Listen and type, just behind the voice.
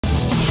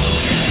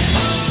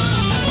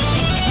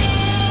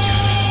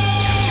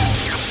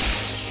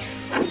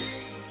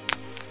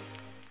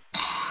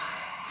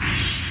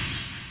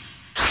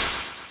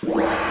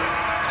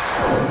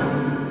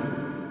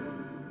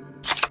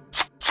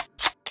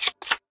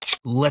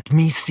Let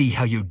me see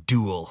how you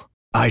duel.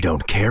 I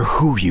don't care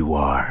who you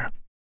are.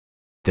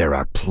 There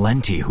are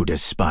plenty who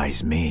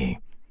despise me.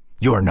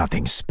 You're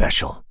nothing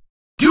special.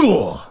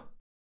 Duel!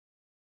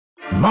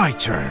 My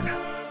turn.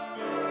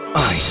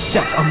 I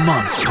set a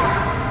monster.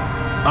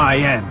 I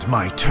end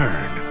my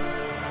turn.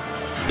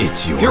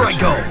 It's your turn. Here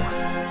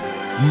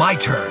I go. My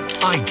turn.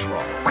 I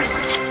draw.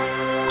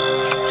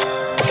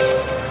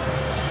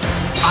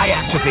 I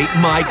activate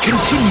my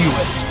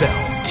continuous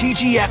spell.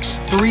 TGX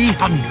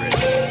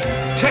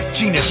 300. Tech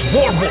Genus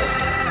Warwolf.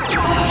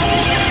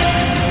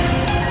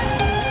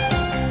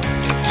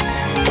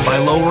 By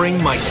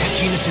lowering my Tech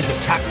Genus's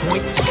attack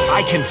points,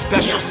 I can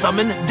special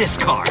summon this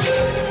card.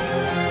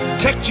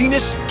 Tech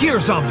Genus Gear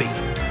Zombie.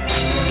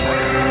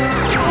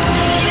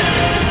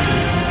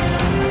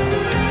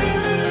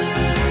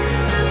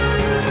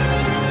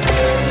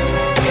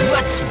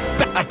 Let's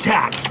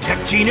attack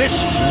Tech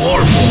Genus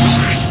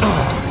Warwolf.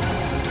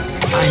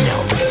 I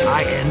know.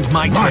 I end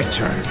my turn. My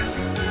turn.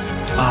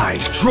 I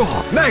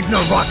draw Magna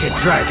Rocket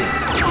Dragon.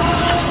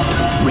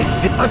 With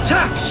the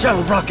attack,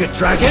 Shell Rocket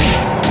Dragon.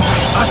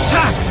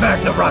 Attack,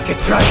 Magna Rocket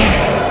Dragon.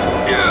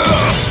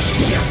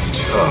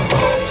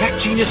 Tech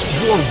Genus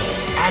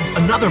Warwolf adds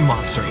another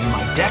monster in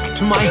my deck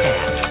to my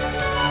hand.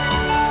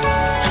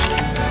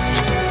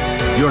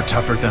 You're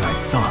tougher than I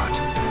thought,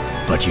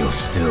 but you'll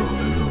still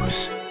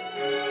lose.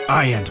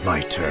 I end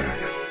my turn.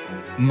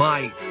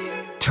 My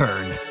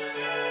turn.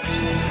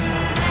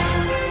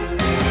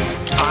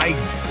 I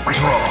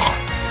draw.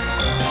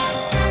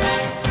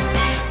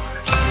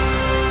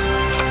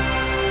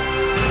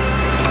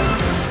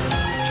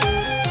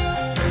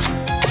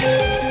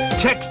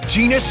 Tech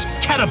Genus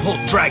Catapult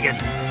Dragon.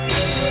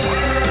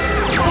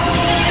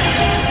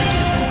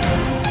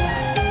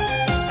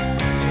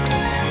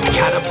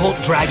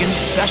 Catapult Dragon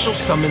special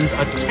summons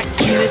a Tech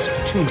Genus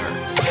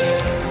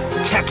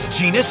Tuner. Tech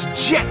Genus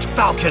Jet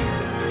Falcon.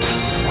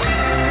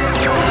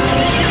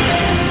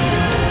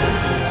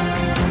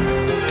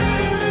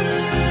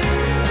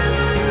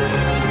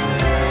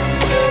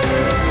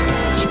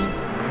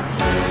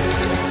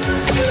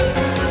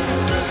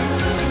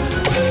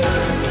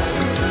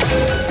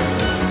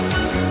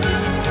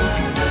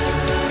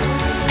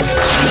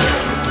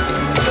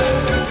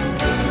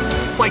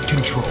 Flight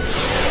control.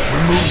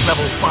 Remove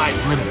level 5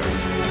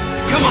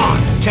 limiter. Come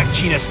on, Tech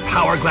Genus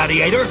Power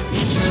Gladiator!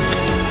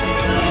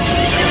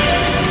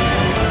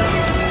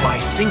 By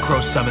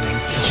synchro summoning,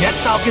 Jet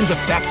Falcon's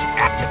effect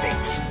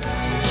activates.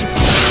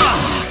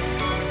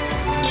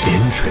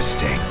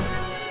 Interesting.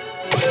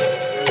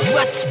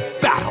 Let's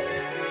battle!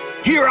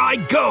 Here I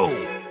go!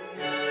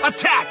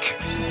 Attack!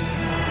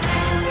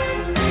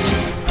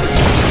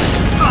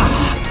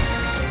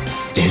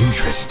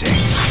 Interesting.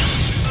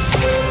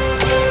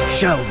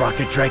 Shell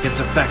Rocket Dragon's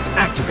effect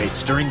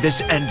activates during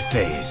this end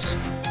phase.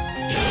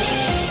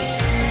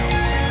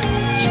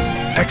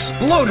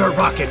 Exploder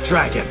Rocket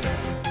Dragon!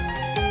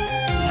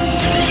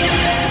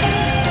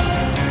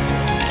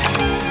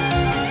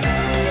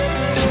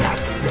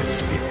 That's the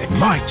spirit.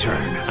 My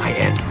turn. I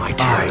end my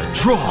turn. I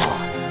draw.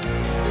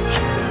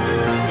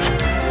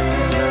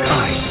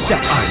 I set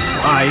eyes.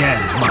 I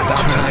end my About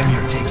turn. time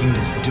you're taking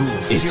this duel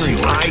It's seriously.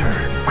 your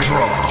turn. I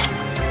draw.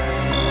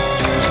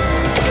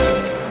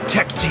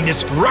 Tech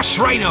Genus Rush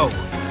Rhino.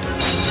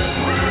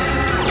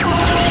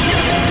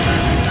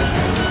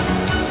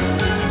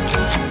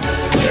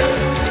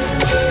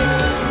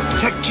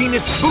 Tech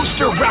Genus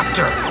Booster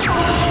Raptor.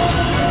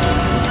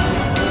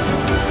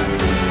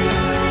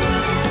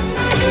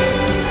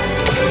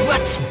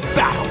 Let's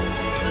battle.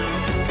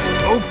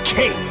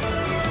 Okay.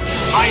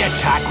 I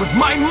attack with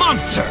my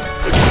monster.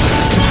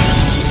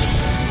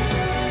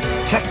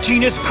 Tech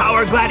Genus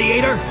Power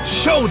Gladiator,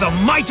 show the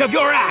might of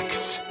your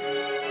axe.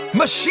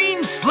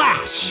 Machine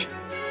Slash!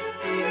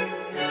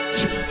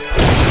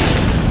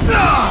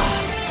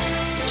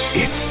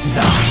 It's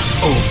not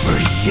over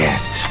yet.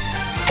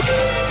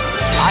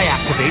 I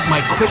activate my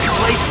Quick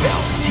Play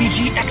spell,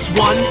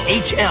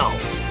 TGX1HL.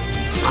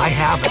 I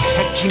have a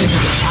Tech Genus's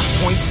attack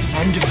points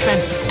and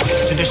defense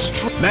points to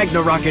destroy.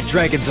 Magna Rocket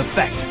Dragon's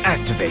effect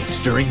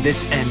activates during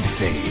this end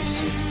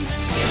phase.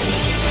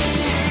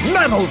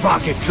 Metal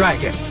Rocket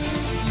Dragon!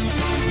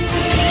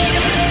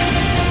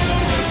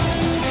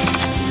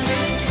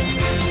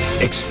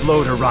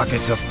 Exploder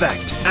Rocket's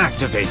effect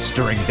activates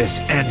during this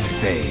end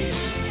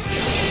phase.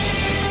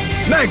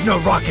 Magna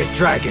Rocket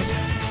Dragon!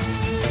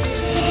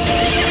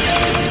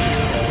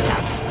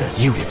 That's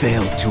the You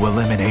spirit. failed to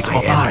eliminate all.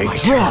 I end my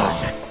draw!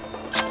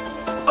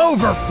 turn.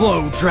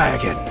 Overflow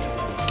Dragon!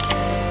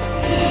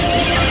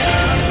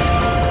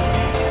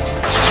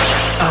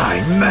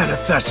 I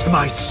manifest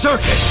my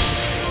circuit!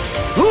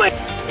 Let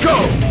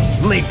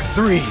go! Link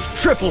 3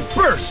 Triple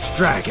Burst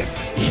Dragon!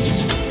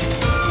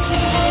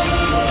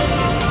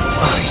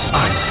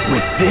 Ice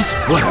with this,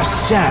 what a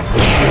sad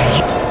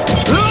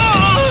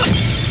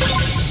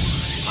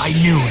I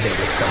knew there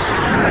was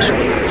something special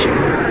about you.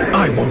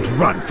 I won't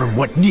run from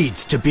what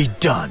needs to be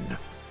done.